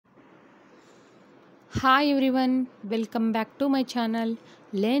Hi everyone, welcome back to my channel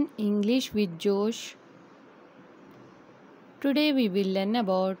Learn English with Josh. Today we will learn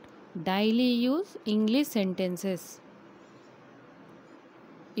about daily use English sentences.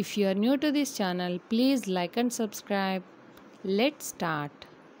 If you are new to this channel, please like and subscribe. Let's start.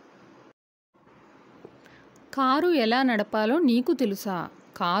 Car ఎలా నడపాలో నీకు తెలుసా?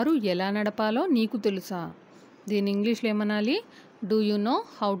 Car ఎలా నడపాలో నీకు తెలుసా? దీని ఇంగ్లీష్లో ఏమనాలి? Do you know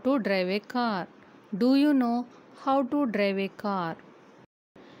how to drive a car? Do you know how to drive a car?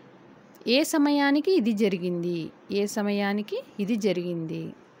 ఏ సమయానికి ఇది జరిగింది? ఏ సమయానికి ఇది జరిగింది?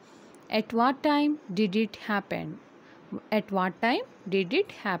 At what time did it happen? At what time did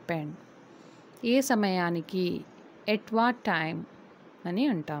it happen? ఏ సమయానికి? At what time అని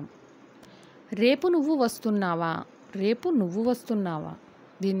అంటాం. రేపు నువ్వు వస్తున్నావా? రేపు నువ్వు వస్తున్నావా?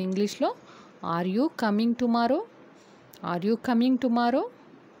 దీని ఇంగ్లీష్లో are you coming tomorrow? Are you coming tomorrow?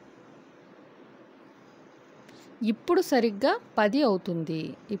 ఇప్పుడు సరిగ్గా 10 అవుతుంది.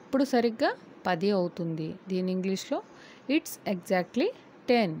 ఇప్పుడు సరిగ్గా 10 అవుతుంది. దీని ఇంగ్లీష్లో ఇట్స్ ఎగ్జాక్ట్లీ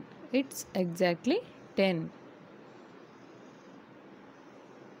 10. It's exactly 10.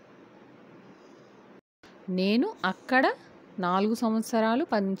 నేను అక్కడ 4 సంవత్సరాలు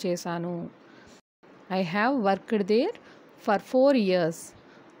పనిచేశాను. I have worked there for 4 years.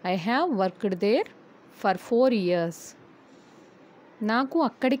 I have worked there for 4 years. నాకు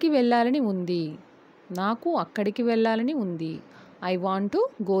అక్కడికి వెళ్ళాలని ఉంది. నాకు అక్కడికి వెళ్ళాలని ఉంది. I want to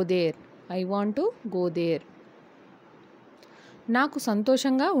go there. I want to go there. నాకు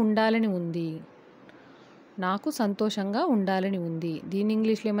సంతోషంగా ఉండాలని ఉంది. నాకు సంతోషంగా ఉండాలని ఉంది. దీని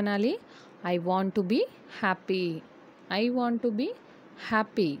ఇంగ్లీష్లో ఏమనాలి? I want to be happy. I want to be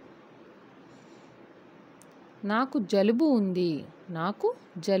happy. నాకు జలుబు ఉంది. నాకు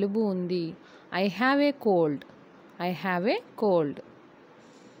జలుబు ఉంది. I have a cold. I have a cold.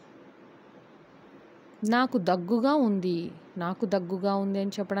 నాకు దగ్గుగా ఉంది. నాకు దగ్గుగా ఉంది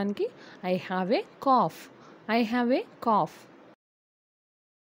అని చెప్పడానికి I have a cough. I have a cough.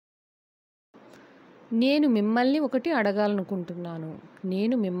 నేను మిమ్మల్ని ఒకటి అడగాలనుకుంటున్నాను.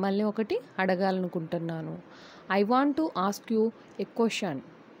 నేను మిమ్మల్ని ఒకటి అడగాలనుకుంటున్నాను. I want to ask you a question.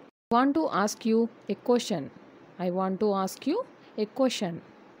 I want to ask you a question. I want to ask you a question.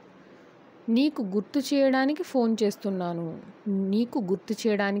 నీకు గుర్తు చేయడానికి ఫోన్ చేస్తున్నాను. నీకు గుర్తు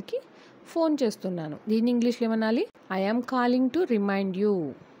చేయడానికి ఫోన్ చేస్తున్నాను. దీని ఇంగ్లీష్లో ఏమనాలి? I am calling to remind you.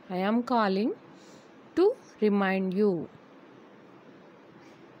 I am calling to remind you.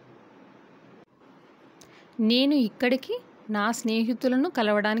 నేను ఇక్కడికి నా స్నేహితులను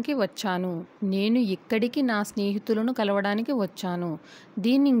కలవడానికి వచ్చాను. నేను ఇక్కడికి నా స్నేహితులను కలవడానికి వచ్చాను.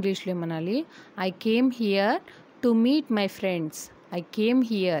 దీని ఇంగ్లీష్లో ఏమనాలి? I came here to meet my friends. I came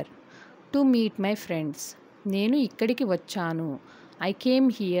here to meet my friends. నేను ఇక్కడికి వచ్చాను. I came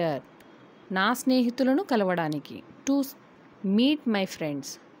here నా స్నేహితులను కలవడానికి. To meet my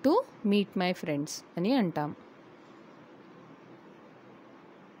friends. To meet my friends అని అంటాం.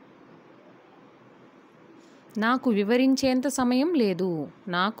 నాకు వివరించేంత సమయం లేదు.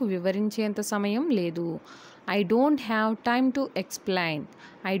 నాకు వివరించేంత సమయం లేదు. I don't have time to explain.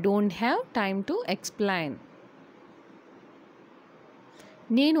 I don't have time to explain.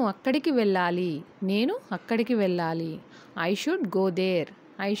 నేను అక్కడికి వెళ్ళాలి. నేను అక్కడికి వెళ్ళాలి. I should go there.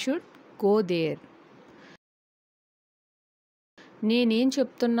 I should go there. నేనేం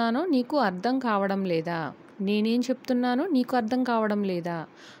చెప్తున్నానో నీకు అర్థం కావడం లేదా? నేనేం చెప్తున్నానో నీకు అర్థం కావడం లేదా?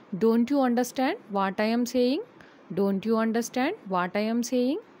 Don't you understand what I am saying? Don't you understand what I am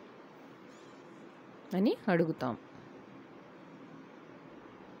saying? అని అడుగుతాం.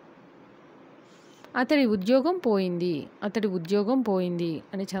 అతడి ఉద్యోగం పోయింది. అతడి ఉద్యోగం పోయింది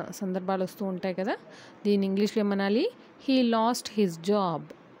అనే సందర్భాలు వస్తూ ఉంటాయి కదా. దీని ఇంగ్లీష్లో ఏమనాలి? He lost his job.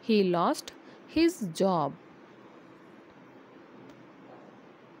 He lost his job.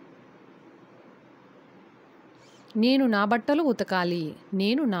 నేను నా బట్టలు ఉతకాలి.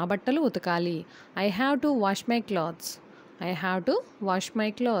 నేను నా బట్టలు ఉతకాలి. I have to wash my clothes. I have to wash my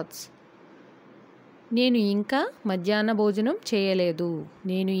clothes. నేను ఇంకా మధ్యాహ్న భోజనం చేయలేదు.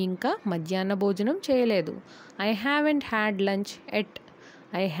 నేను ఇంకా మధ్యాహ్న భోజనం చేయలేదు. I haven't had lunch yet.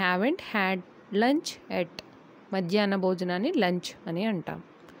 I haven't had lunch yet. మధ్యాహ్న భోజనాన్ని లంచ్ అని అంటాం.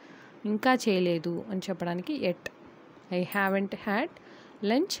 ఇంకా చేయలేదు అని చెప్పడానికి at. I haven't had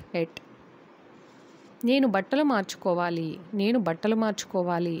lunch yet. నేను బట్టలు మార్చుకోవాలి. నేను బట్టలు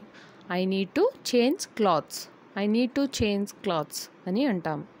మార్చుకోవాలి. I need to change clothes. I need to change clothes అని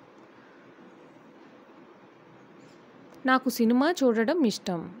అంటాం. నాకు సినిమా చూడడం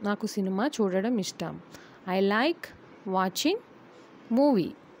ఇష్టం. నాకు సినిమా చూడడం ఇష్టం. I like watching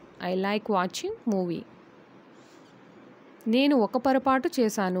movie. I like watching movie. నేను ఒక పొరపాటు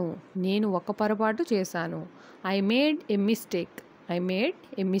చేశాను. నేను ఒక పొరపాటు చేశాను. I made a mistake. I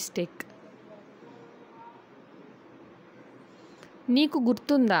made a mistake. నీకు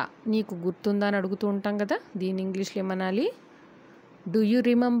గుర్తుందా? నీకు గుర్తుందా అని అడుగుతూ ఉంటాం కదా, దీని ఇంగ్లీష్లో ఏమనాలి? Do you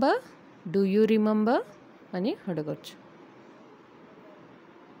remember? Do you remember అని అడగచ్చు.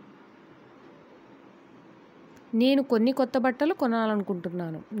 నేను కొన్ని కొత్త బట్టలు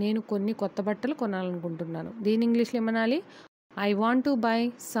కొనాలనుకుంటున్నాను. నేను కొన్ని కొత్త బట్టలు కొనాలనుకుంటున్నాను. దీని ఇంగ్లీష్లో ఏమనాలి? I want to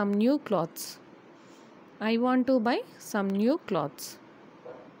buy some new clothes. I want to buy some new clothes.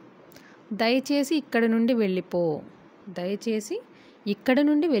 దయచేసి ఇక్కడ నుండి వెళ్ళిపో. దయచేసి ఇక్కడ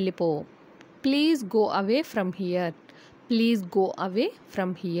నుండి వెళ్ళిపో. Please go away from here. Please go away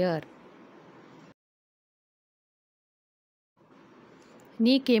from here.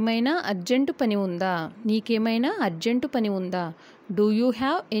 నీకేమైనా అర్జెంటు పని ఉందా? నీకేమైనా అర్జెంటు పని ఉందా? Do you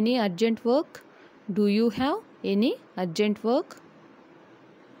have any urgent work? Do you have any urgent work?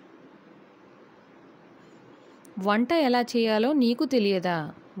 వంట ఎలా చేయాలో నీకు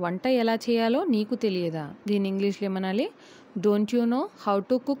తెలియదా? వంట ఎలా చేయాలో నీకు తెలియదా? దీని ఇంగ్లీష్లో ఏమనాలి? Don't you know how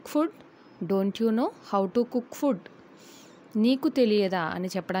to cook food? Don't you know how to cook food. నీకు తెలియదా అని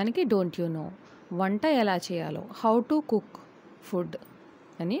చెప్పడానికి డోంట్ యూ నో. వంట ఎలా చేయాలో హౌ టు కుక్ ఫుడ్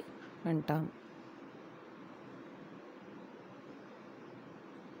అని అంటాం.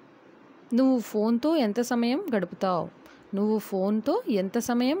 నువ్వు ఫోన్తో ఎంత సమయం గడుపుతావు? నువ్వు ఫోన్తో ఎంత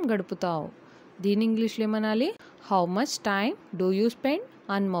సమయం గడుపుతావు? దీని ఇంగ్లీష్లో ఏమనాలి? How much time do you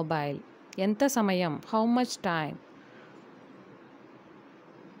spend on mobile. ఎంత సమయం? How much time.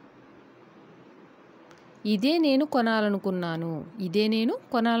 ఇదే నేను కొనాలనుకున్నాను. ఇదే నేను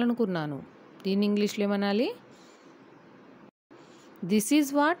కొనాలనుకున్నాను. దీని ఇంగ్లీష్లో ఏమనాలి? This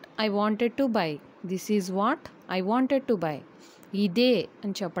is what I wanted to buy. This is what I wanted to buy. ఇదే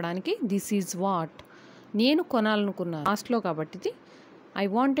అని చెప్పడానికి దిస్ ఈజ్ వాట్. నేను కొనాలనుకున్నాను లాస్ట్లో కాబట్టి ఇది ఐ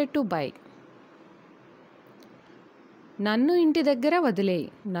వాంటెడ్ టు బై. నన్ను ఇంటి దగ్గర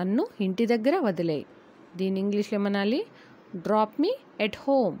వదిలేయి. నన్ను ఇంటి దగ్గర వదిలేయి. దీని ఇంగ్లీష్లో ఏమనాలి? Drop me at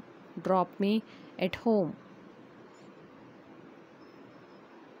home. Drop me at home.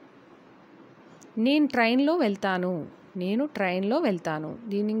 నేను ట్రైన్లో వెళ్తాను. నేను ట్రైన్లో వెళ్తాను.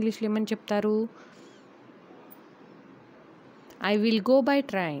 దీని ఇంగ్లీష్లో ఏమని చెప్తారు? I will go by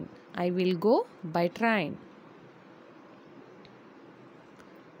train. I will go by train.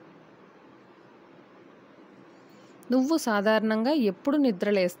 నువ్వు సాధారణంగా ఎప్పుడు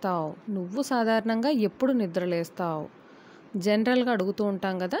నిద్రలేస్తావు? నువ్వు సాధారణంగా ఎప్పుడు నిద్రలేస్తావు? జనరల్గా అడుగుతూ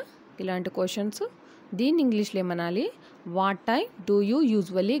ఉంటాం కదా ఇలాంటి క్వశ్చన్స్. దీని ఇంగ్లీష్లో ఏమనాలి? What time do you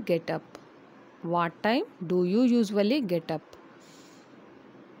usually get up. What time do you usually get up.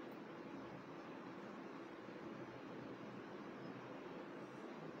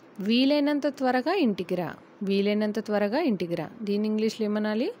 వీలైనంత త్వరగా ఇంటికి రా. వీలైనంత త్వరగా ఇంటికి రా. దీని ఇంగ్లీష్లో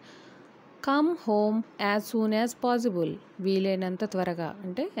ఏమనాలి? Come home as soon as possible. వీలైనంత త్వరగా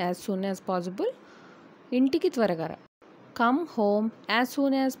అంటే యాజ్ సూన్ యాజ్ పాసిబుల్. ఇంటికి త్వరగా రా. Come home as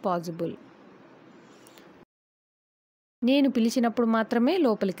soon as possible. నేను పిలిచినప్పుడు మాత్రమే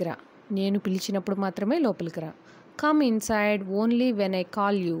లోపలికి రా. నేను పిలిచినప్పుడు మాత్రమే లోపలికి రా. Come inside only when I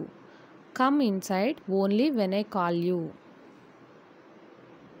call you. Come inside only when I call you.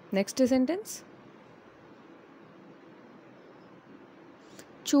 Next sentence.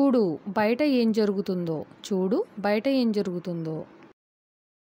 చూడు బయట ఏం జరుగుతుందో. చూడు బయట ఏం జరుగుతుందో.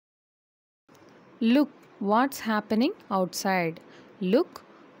 Look what's happening out side. Look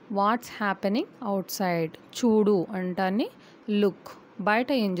what's happening out side. చూడు అంటాన్ని లుక్.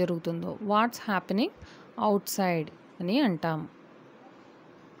 బయట ఏం జరుగుతుందో వాట్స్ హ్యాపెనింగ్ అవుట్ సైడ్ అని అంటాం.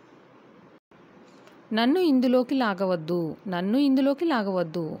 నన్ను ఇందులోకి లాగవద్దు. నన్ను ఇందులోకి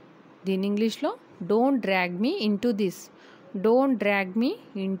లాగవద్దు. దీని ఇంగ్లీష్లో don't drag me into this. Don't drag me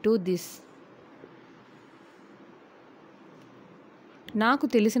into this. నాకు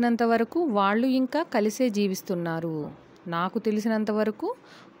తెలిసినంత వరకు వాళ్ళు ఇంకా కలిసే జీవిస్తున్నారు. నాకు తెలిసినంత వరకు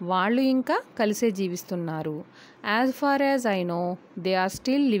వాళ్ళు ఇంకా కలిసే జీవిస్తున్నారు. As far as I know they are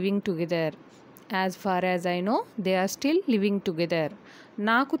still living together. As far as I know they are still living together.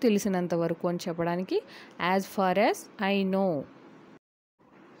 నాకు తెలిసినంత వరకు అని చెప్పడానికి as far as I know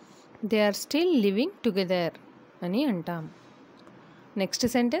they are still living together అని అంటాం. Next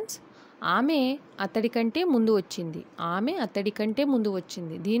sentence. ఆమె అతడి కంటే ముందు వచ్చింది. ఆమె అతడి కంటే ముందు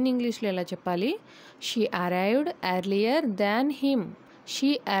వచ్చింది. దీన్ని ఇంగ్లీష్లో ఎలా చెప్పాలి? She arrived earlier than him.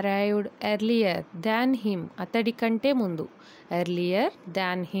 She arrived earlier than him. అతడి కంటే ముందు. ఎర్లియర్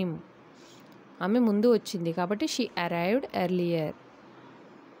దాన్ హిమ్. ఆమె ముందు వచ్చింది కాబట్టి షీ అరైవ్డ్ ఎర్లియర్.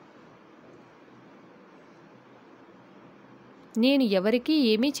 నేను ఎవరికీ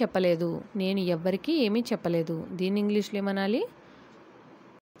ఏమీ చెప్పలేదు. నేను ఎవ్వరికీ ఏమీ చెప్పలేదు. దీన్ని ఇంగ్లీష్లో ఏమనాలి?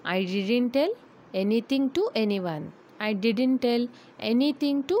 I didn't tell anything to anyone. I didn't tell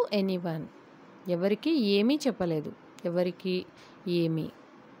anything to anyone. ఎవరికి ఏమీ చెప్పలేదు. ఎవరికి ఏమీ.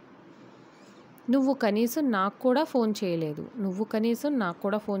 నువ్వు కనీసం నాకు కూడా ఫోన్ చేయలేదు. నువ్వు కనీసం నాకు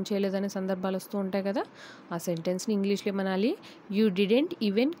కూడా ఫోన్ చేయలేదు అనే సందర్భాలు వస్తూ ఉంటాయి కదా. ఆ సెంటెన్స్ని ఇంగ్లీష్లో ఏమనాలి? You didn't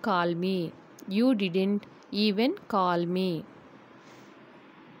even call me. You didn't even call me.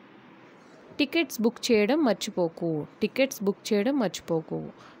 Tickets book చేయడం మర్చిపోకు. టికెట్స్ బుక్ చేయడం మర్చిపోకు.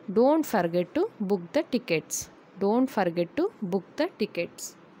 Don't forget to book the tickets. Don't forget to book the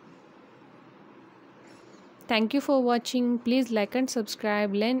tickets. Thank you for watching. Please like and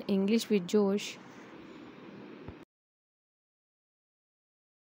subscribe. Learn English with Josh.